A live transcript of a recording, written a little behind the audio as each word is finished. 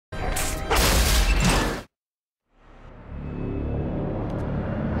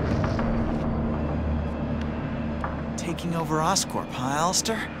Taking over Oscorp, huh,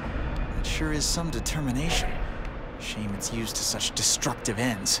 Alistair? That sure is some determination. Shame it's used to such destructive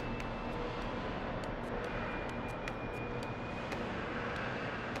ends.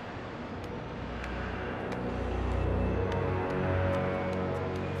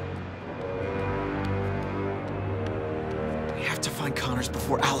 We have to find Connors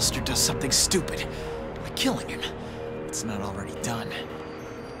before Alistair does something stupid. Like killing him. It's not already done.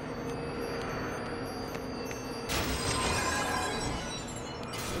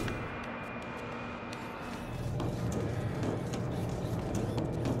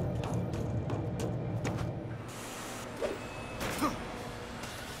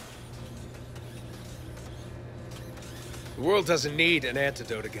 The world doesn't need an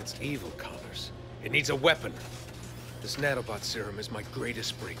antidote against evil, Connors. It needs a weapon. This nanobot serum is my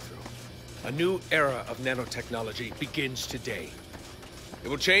greatest breakthrough. A new era of nanotechnology begins today. It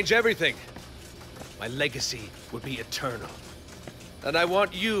will change everything. My legacy will be eternal. And I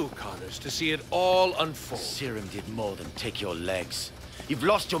want you, Connors, to see it all unfold. Serum did more than take your legs. You've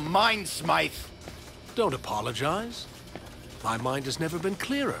lost your mind, Smythe! Don't apologize. My mind has never been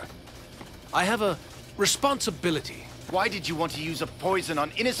clearer. I have a responsibility. Why did you want to use a poison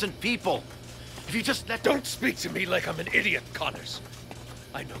on innocent people? If you just let... Don't speak to me like I'm an idiot, Connors.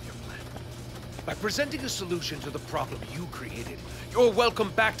 I know your plan. By presenting a solution to the problem you created, you're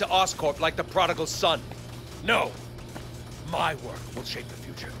welcome back to Oscorp like the prodigal son. No. My work will shape the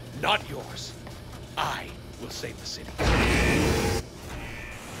future, not yours. I will save the city.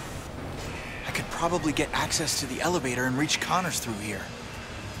 I could probably get access to the elevator and reach Connors through here.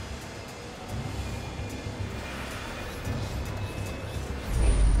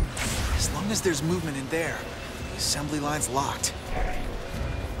 As long as there's movement in there, the assembly line's locked.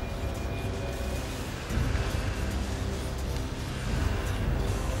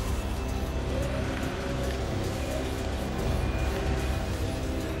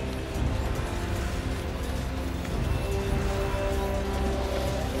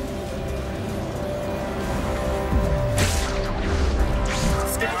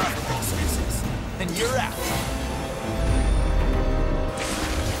 And you're out.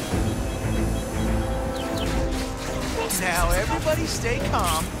 Now everybody stay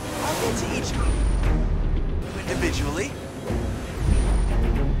calm. I'll get to each group individually.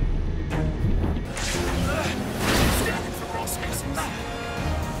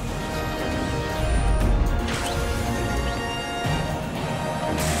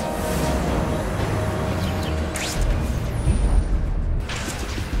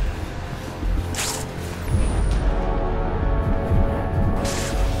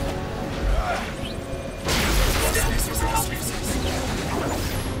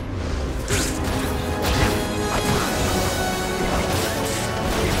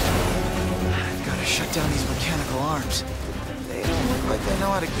 Down these mechanical arms. They don't look like they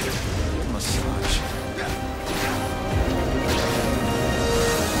know how to give a massage.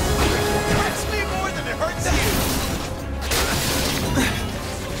 Hurts me more than it hurts you!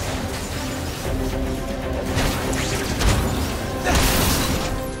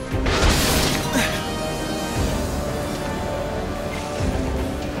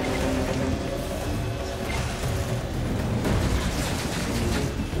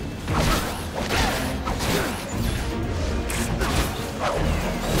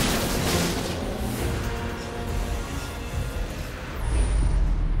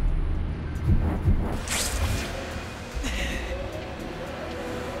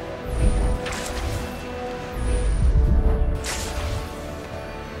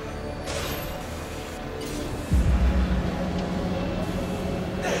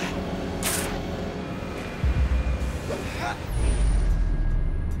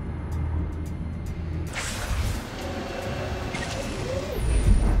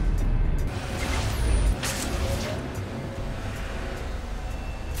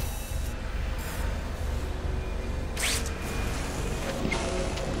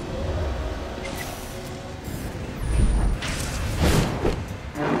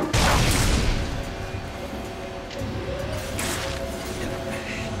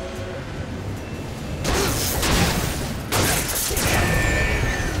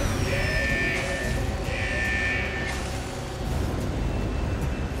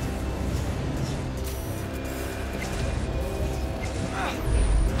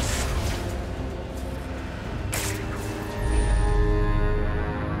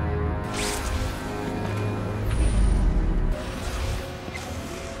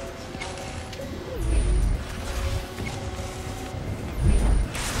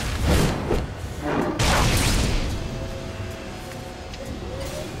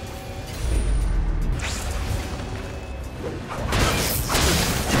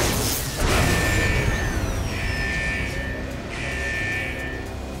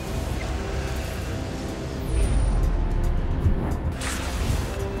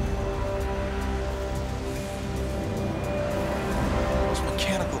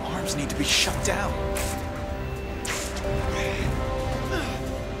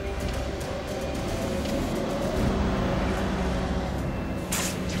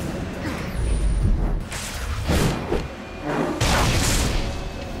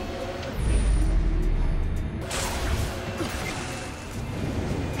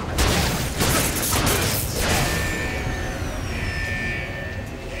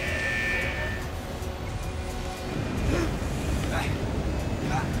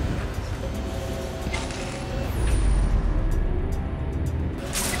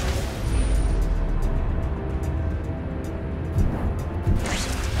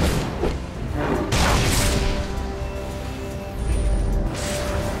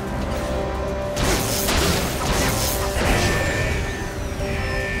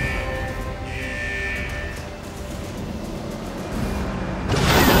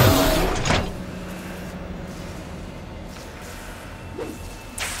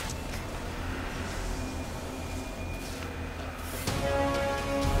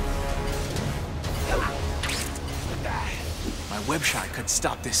 web shot could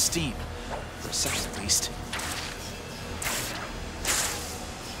stop this steam. For a second, at least.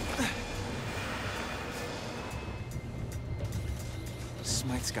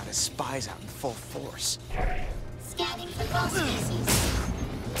 Smythe's got his spies out in full force. Scanning for cross species.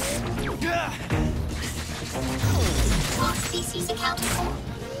 Cross species accounted for.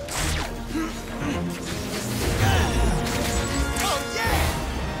 Oh, yeah!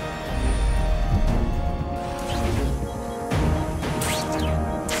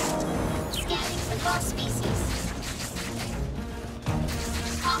 Scanning for cross species.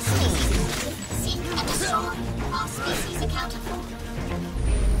 Cross species. Seek and destroy. Cross species accounted for.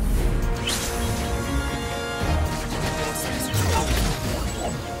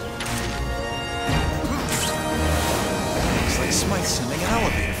 Looks like Smythe's sending an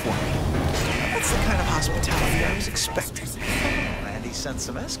elevator for me. That's the kind of hospitality I was expecting. And he sent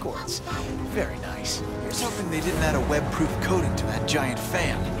some escorts. Very nice. Here's hoping they didn't add a web-proof coating to that giant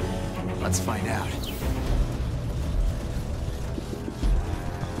fan. Let's find out.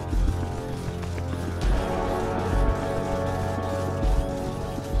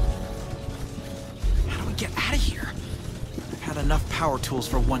 How do we get out of here? I've had enough power tools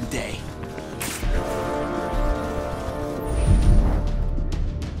for one day.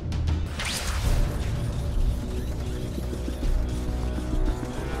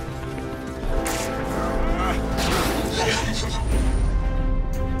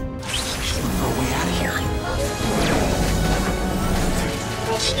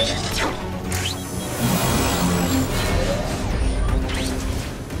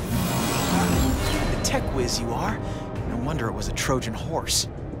 You are? No wonder it was a Trojan horse.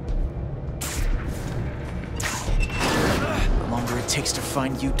 The longer it takes to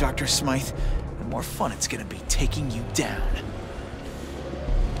find you, Dr. Smythe, the more fun it's gonna be taking you down.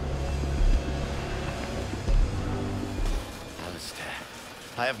 Alistair,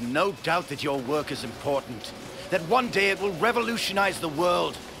 I have no doubt that your work is important. That one day it will revolutionize the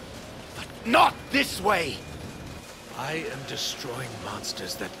world. But not this way! I am destroying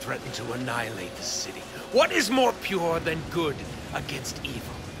monsters that threaten to annihilate the city. What is more pure than good against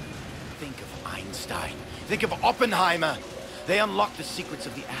evil? Think of Einstein. Think of Oppenheimer. They unlocked the secrets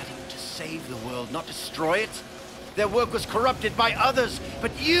of the atom to save the world, not destroy it. Their work was corrupted by others,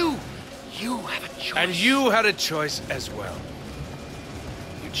 but you have a choice. And you had a choice as well.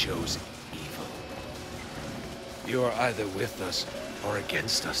 You chose evil. You are either with us or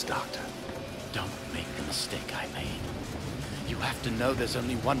against us, Doctor. Don't make the mistake I made. You have to know there's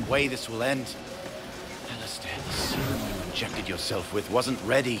only one way this will end. Alistair, the serum you injected yourself with wasn't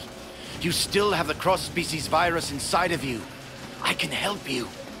ready. You still have the cross-species virus inside of you. I can help you.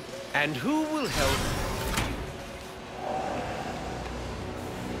 And who will help?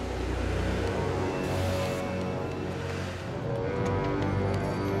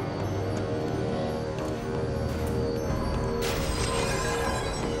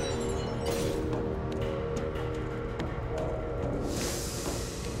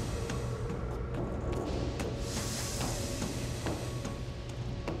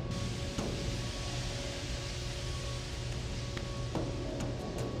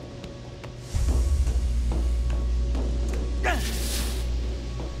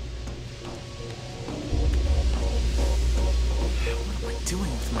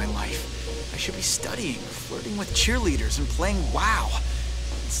 I should be studying, flirting with cheerleaders, and playing WoW.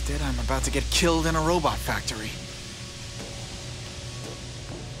 Instead, I'm about to get killed in a robot factory.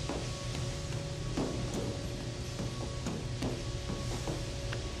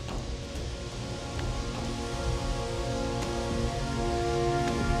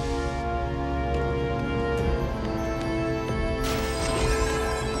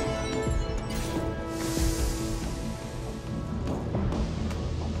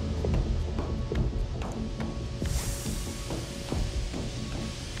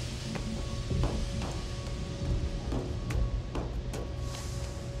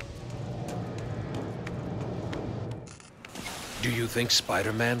 Do you think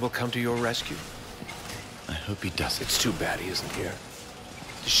Spider-Man will come to your rescue? I hope he does. It's too bad he isn't here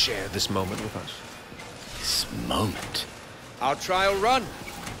to share this moment with us. This moment? Our trial run.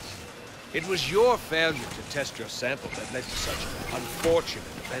 It was your failure to test your sample that led to such unfortunate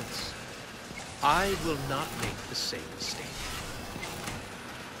events. I will not make the same mistake.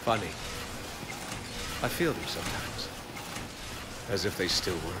 Funny. I feel them sometimes. As if they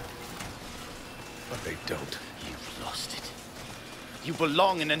still were. But they don't. You've lost it. You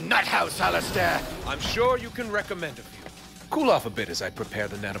belong in a nut house, Alistair! I'm sure you can recommend a few. Cool off a bit as I prepare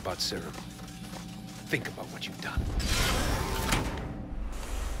the nanobot serum. Think about what you've done.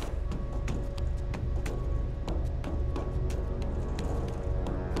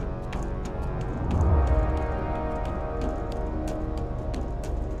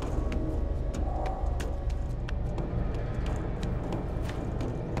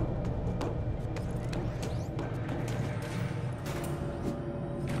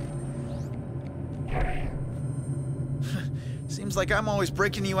 Seems like I'm always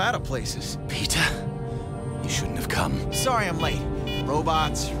breaking you out of places. Peter, you shouldn't have come. Sorry I'm late.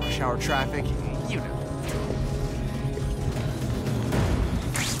 Robots, rush hour traffic, you know.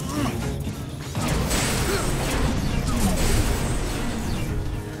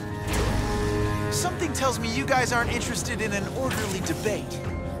 Something tells me you guys aren't interested in an orderly debate.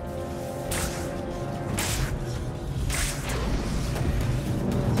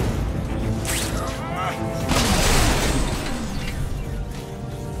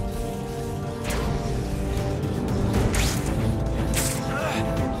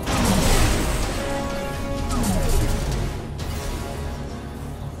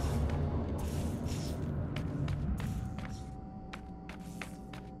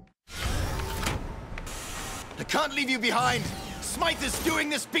 I can't leave you behind! Smythe is doing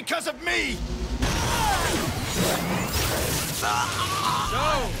this because of me! So,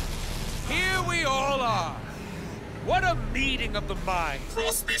 here we all are. What a meeting of the mind.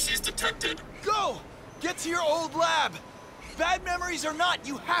 Cross-species detected. Go! Get to your old lab! Bad memories or not,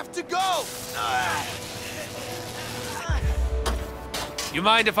 you have to go! You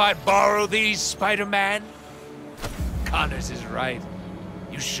mind if I borrow these, Spider-Man? Connors is right.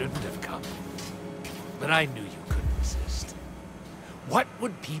 You shouldn't have come. But I knew you couldn't resist. What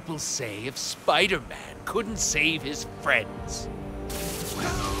would people say if Spider-Man couldn't save his friends?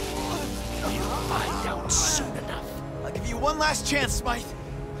 Well, you'll find out soon enough. I'll give you one last chance, Smythe.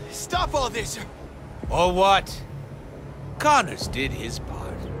 Stop all this, Or what? Connors did his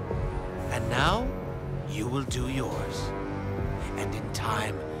part. And now, you will do yours. And in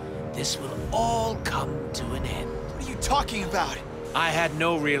time, this will all come to an end. What are you talking about? I had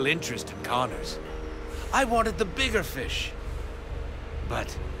no real interest in Connors. I wanted the bigger fish.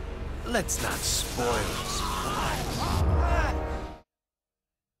 But let's not spoil the surprise.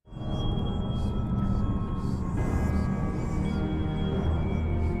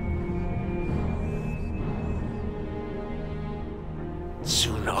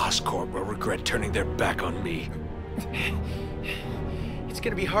 Soon Oscorp will regret turning their back on me. It's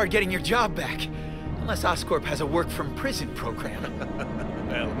gonna be hard getting your job back. Unless Oscorp has a work-from-prison program.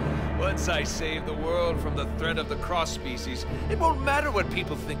 Well, once I save the world from the threat of the cross-species, it won't matter what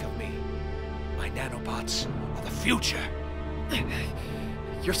people think of me. My nanobots are the future.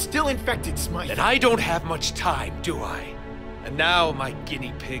 You're still infected, Smythe. And I don't have much time, do I? And now, my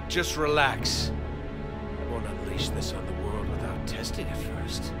guinea pig, just relax. I won't unleash this on the world without testing it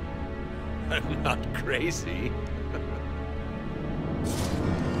first. I'm not crazy.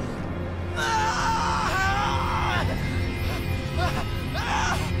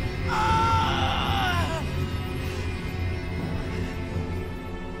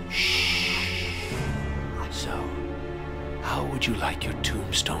 So, how would you like your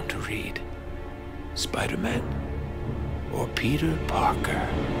tombstone to read? Spider-Man or Peter Parker?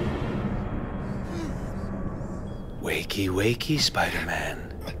 Wakey, wakey,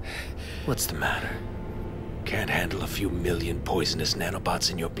 Spider-Man. What's the matter? Can't handle a few million poisonous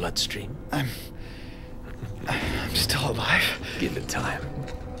nanobots in your bloodstream? I'm still alive. Give it time.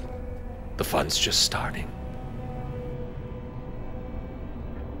 The fun's just starting.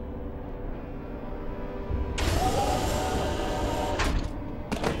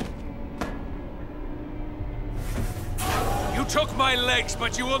 You took my legs,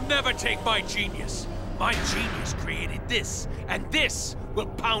 but you will never take my genius. My genius created this, and this will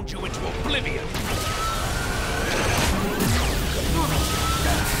pound you into oblivion.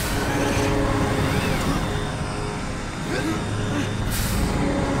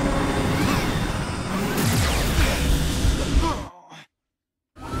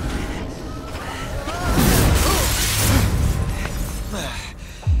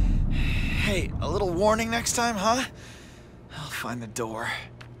 Hey, a little warning next time, huh? I'll find the door.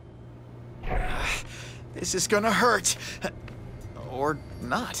 This is gonna hurt. Or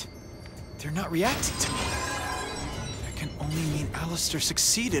not. They're not reacting to me. That can only mean Alistair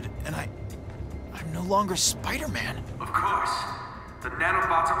succeeded, and I'm no longer Spider-Man. Of course. The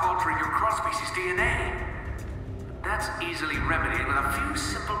nanobots are altering your cross-species DNA. That's easily remedied with a few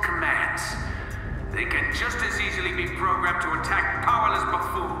simple commands. They can just as easily be programmed to attack powerless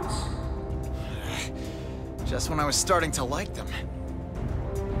buffoons. Just when I was starting to like them.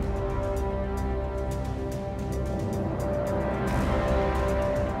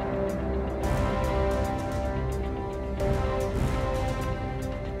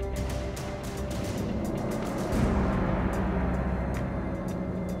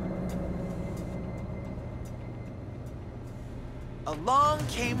 Along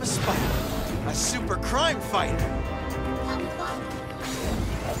came a spider, a super crime fighter.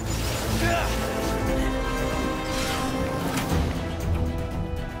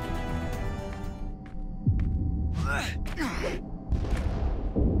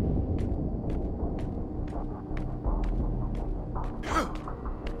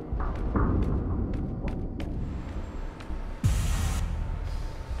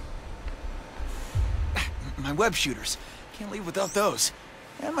 web shooters. Can't leave without those.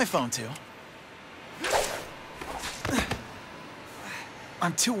 And my phone, too.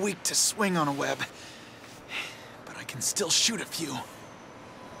 I'm too weak to swing on a web, but I can still shoot a few.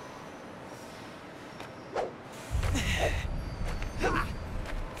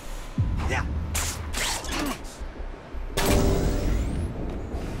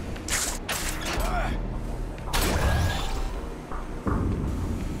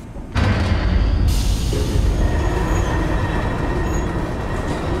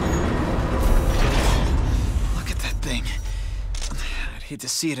 Hate to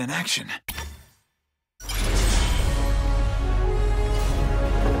see it in action.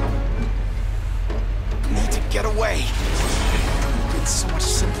 Need to get away. It's so much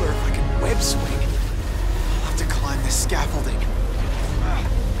simpler if I can web swing. I'll have to climb this scaffolding.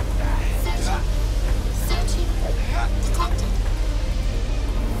 Searching. Searching. Detected.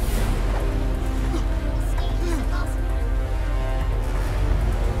 Escape is possible.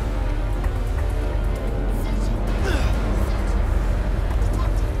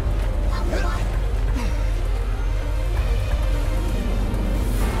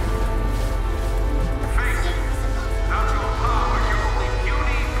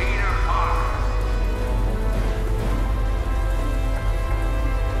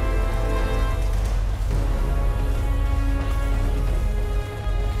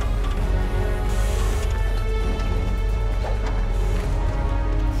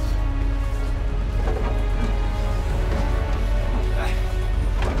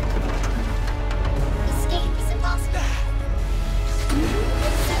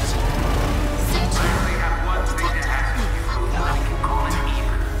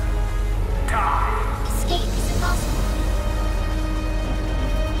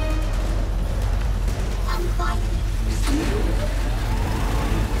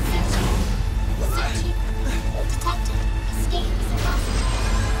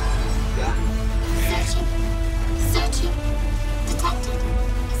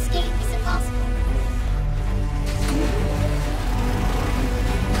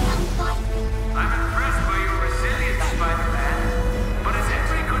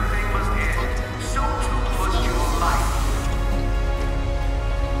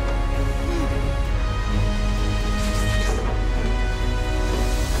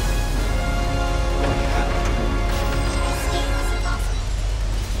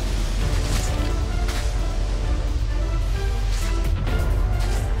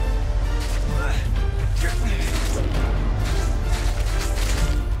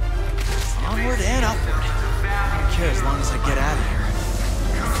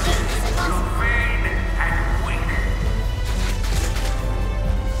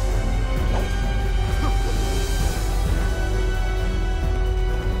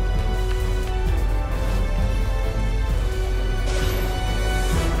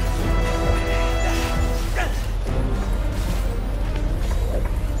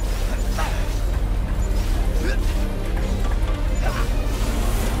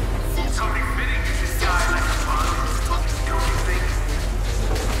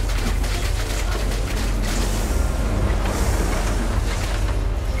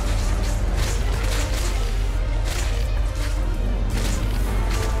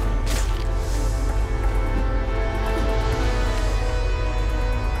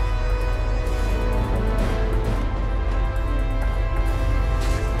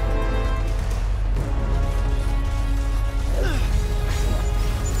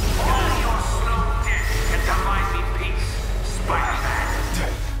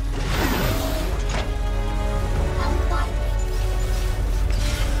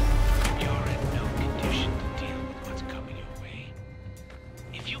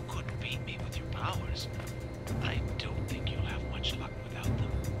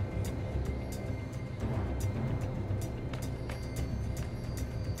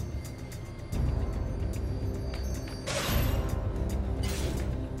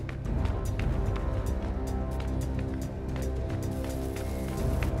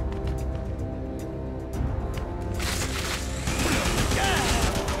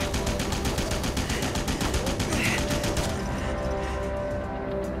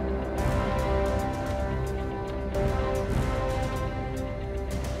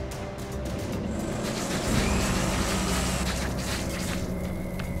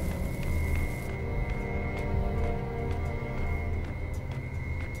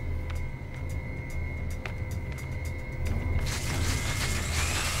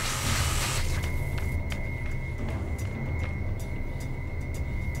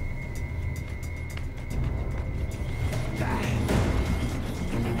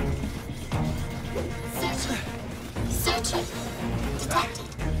 Detected.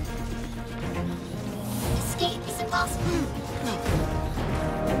 Escape is impossible.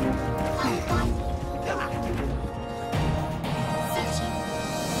 Unquiet. Searching.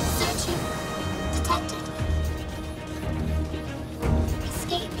 Searching. Detected.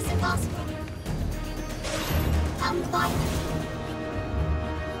 Escape is impossible. Unquiet.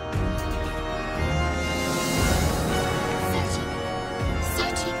 Searching.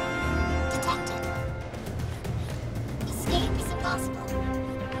 Searching. Detected. Escape is impossible.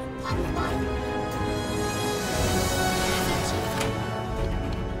 Unquiet.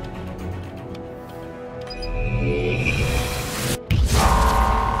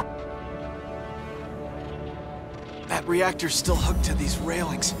 That reactor's still hooked to these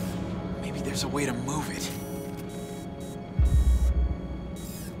railings. Maybe there's a way to move it.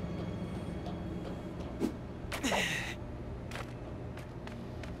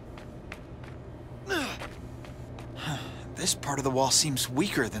 This part of the wall seems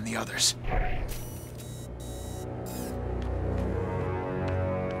weaker than the others.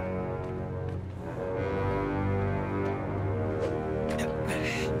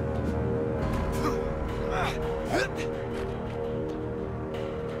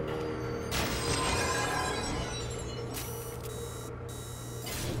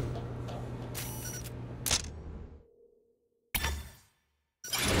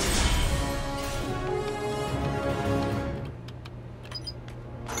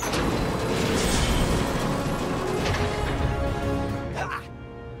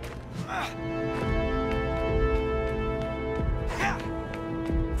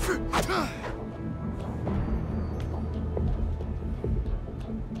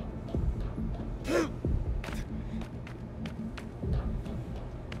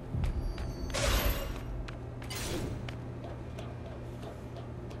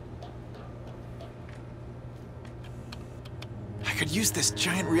 I could use this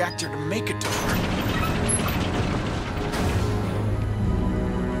giant reactor to make a door.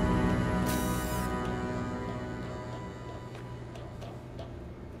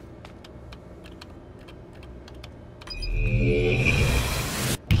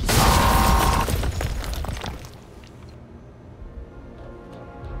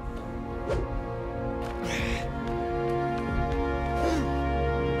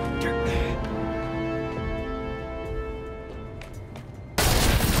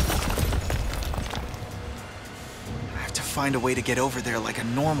 Find a way to get over there like a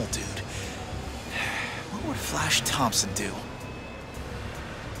normal dude. What would Flash Thompson do?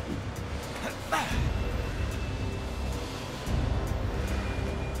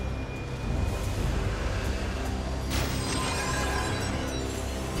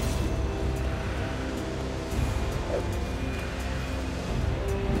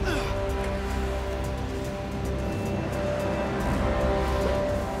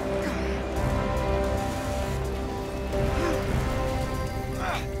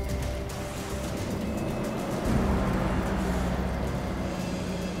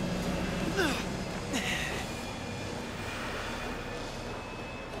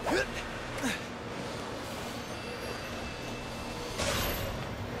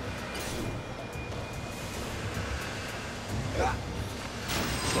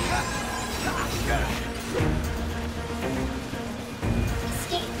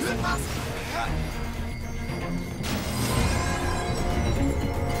 Escape is impossible.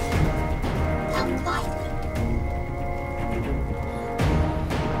 Come quietly.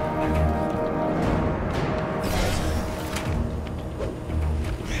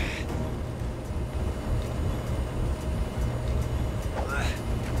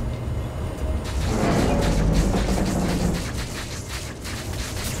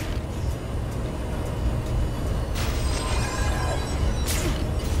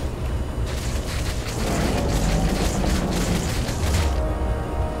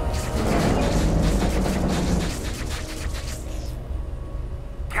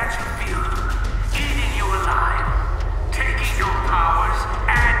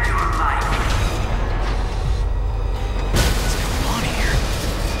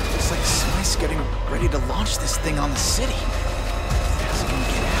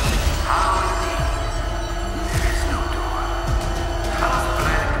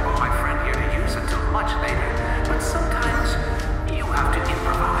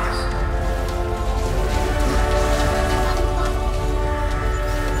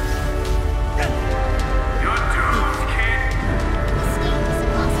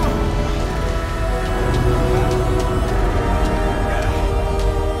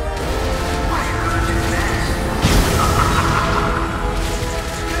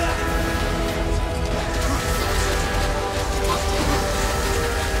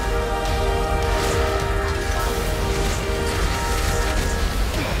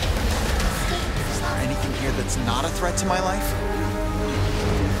 threat to my life?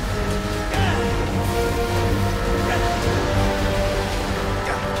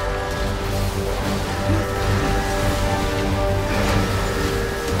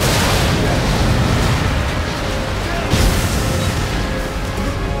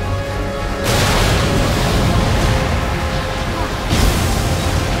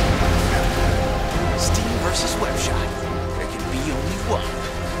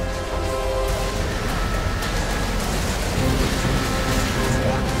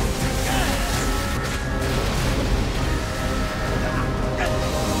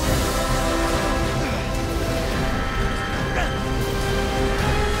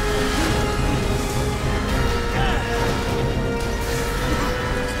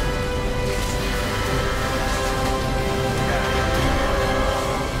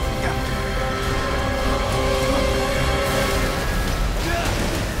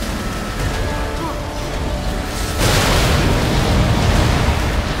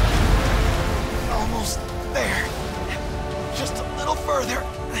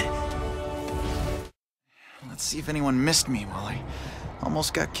 See if anyone missed me while I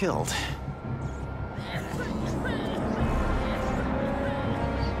almost got killed.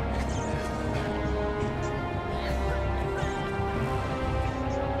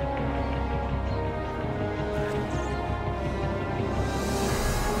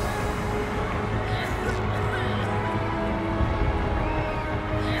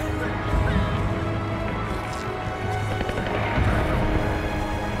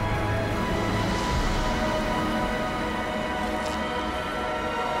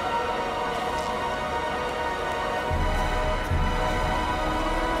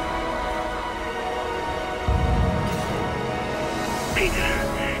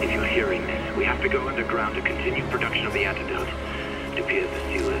 If you're hearing this, we have to go underground to continue production of the antidote. It appears the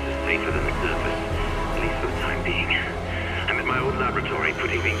sealers are safer than the surface, at least for the time being. I'm at my old laboratory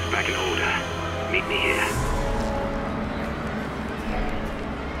putting things back in order. Meet me here.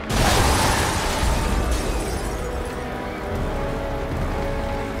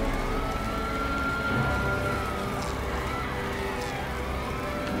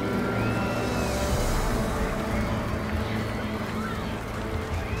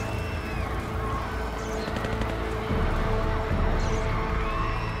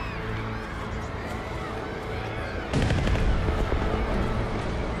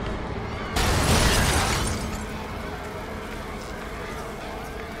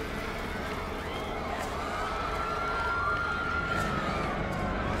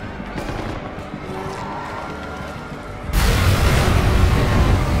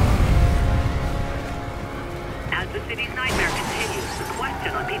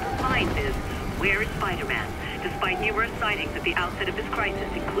 Numerous sightings at the outset of this crisis,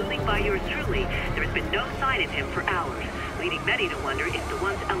 including by yours truly, there has been no sign of him for hours, leading many to wonder if the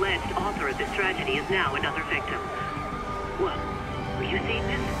once alleged author of this tragedy is now another victim. Whoa, were you seeing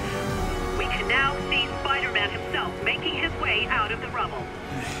this? We can now see Spider-Man himself making his way out of the rubble.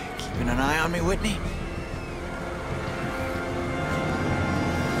 Keeping an eye on me, Whitney?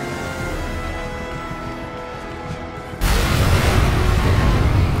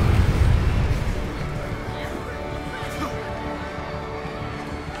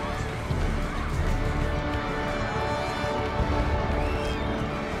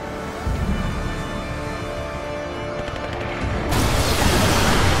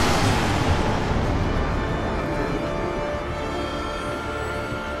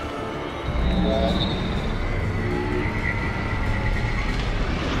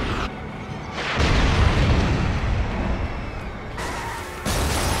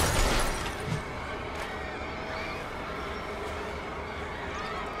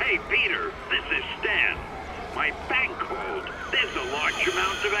 Hey, Peter, this is Stan. My bank called. There's a large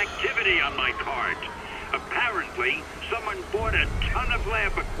amount of activity on my card. Apparently, someone bought a ton of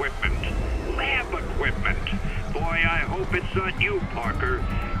lab equipment. Lab equipment. Boy, I hope it's not you, Parker,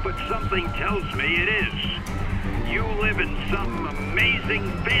 but something tells me it is. You live in some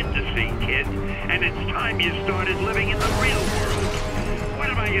amazing fantasy, kid, and it's time you started living in the real world. What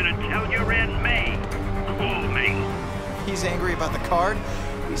am I gonna tell your Aunt May? Call me. He's angry about the card.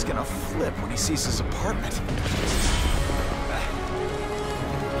 He's gonna flip when he sees his apartment.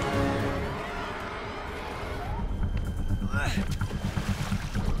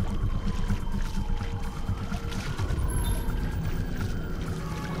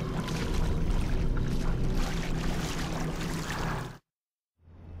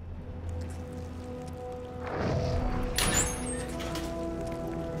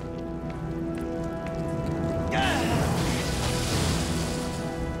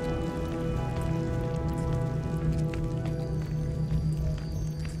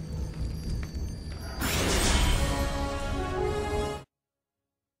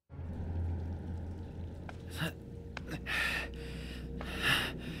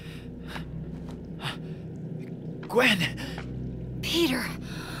 Gwen! Peter,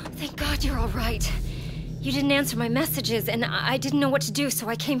 thank God you're all right. You didn't answer my messages, and I didn't know what to do, so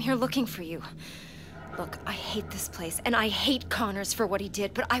I came here looking for you. Look, I hate this place, and I hate Connors for what he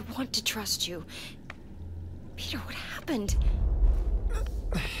did, but I want to trust you. Peter, what happened?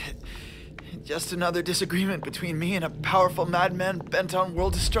 Just another disagreement between me and a powerful madman bent on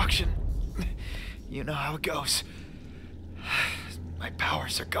world destruction. You know how it goes. My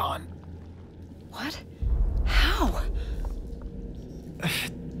powers are gone. What? How?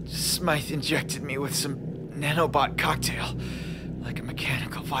 Smythe injected me with some nanobot cocktail, like a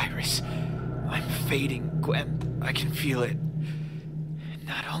mechanical virus. I'm fading, Gwen. I can feel it.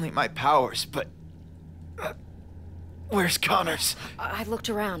 Not only my powers, but... where's Connors? I looked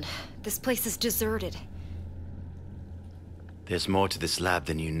around. This place is deserted. There's more to this lab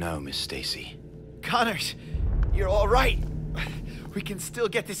than you know, Miss Stacy. Connors, you're all right. We can still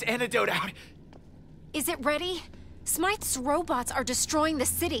get this antidote out. Is it ready? Smythe's robots are destroying the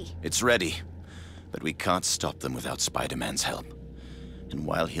city. It's ready, but we can't stop them without Spider-Man's help. And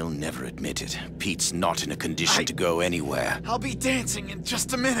while he'll never admit it, Pete's not in a condition to go anywhere. I'll be dancing in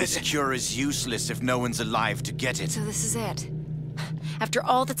just a minute. This cure is useless if no one's alive to get it. So this is it. After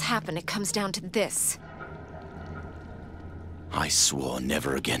all that's happened, it comes down to this. I swore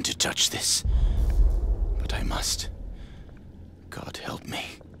never again to touch this. But I must. God help me.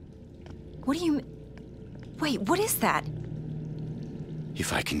 What do you... Wait, what is that?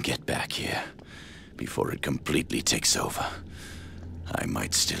 If I can get back here, before it completely takes over, I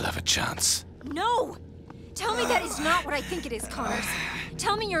might still have a chance. No! Tell me that is not what I think it is, Connors.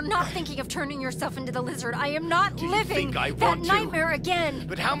 Tell me you're not thinking of turning yourself into the lizard. I am not living that nightmare again.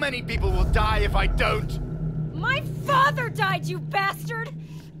 But how many people will die if I don't? My father died, you bastard!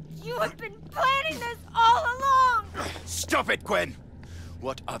 You have been planning this all along! Stop it, Gwen!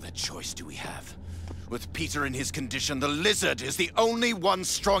 What other choice do we have? With Peter in his condition, the lizard is the only one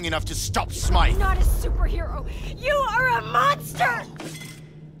strong enough to stop Smythe. You're not a superhero. You are a monster!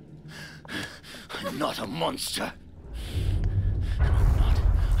 I'm not a monster. I'm not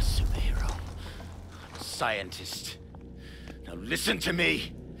a superhero. I'm a scientist. Now listen to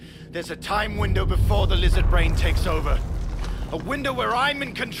me. There's a time window before the lizard brain takes over. A window where I'm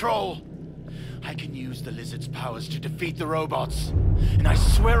in control. I can use the lizard's powers to defeat the robots. And I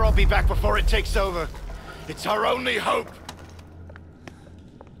swear I'll be back before it takes over. It's our only hope.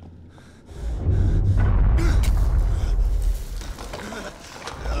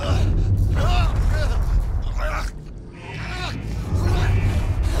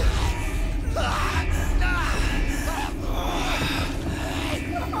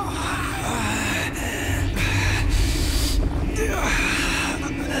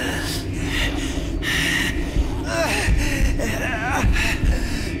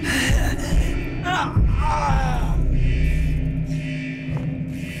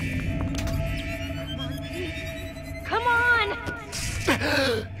 Come on!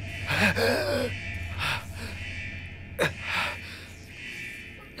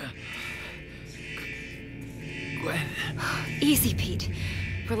 Gwen. Easy, Pete.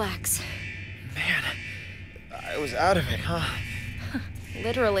 Relax. Man, I was out of it, huh?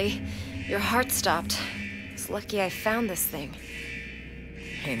 Literally. Your heart stopped. It's lucky I found this thing.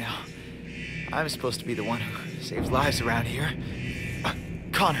 Hey now, I'm supposed to be the one who saves lives around here.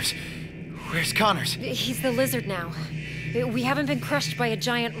 Connors. Where's Connors? He's the lizard now. We haven't been crushed by a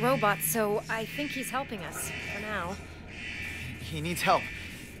giant robot, so I think he's helping us, for now. He needs help.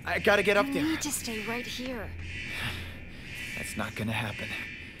 I gotta get up there. You need to stay right here. That's not gonna happen.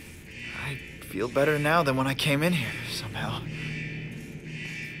 I feel better now than when I came in here, somehow.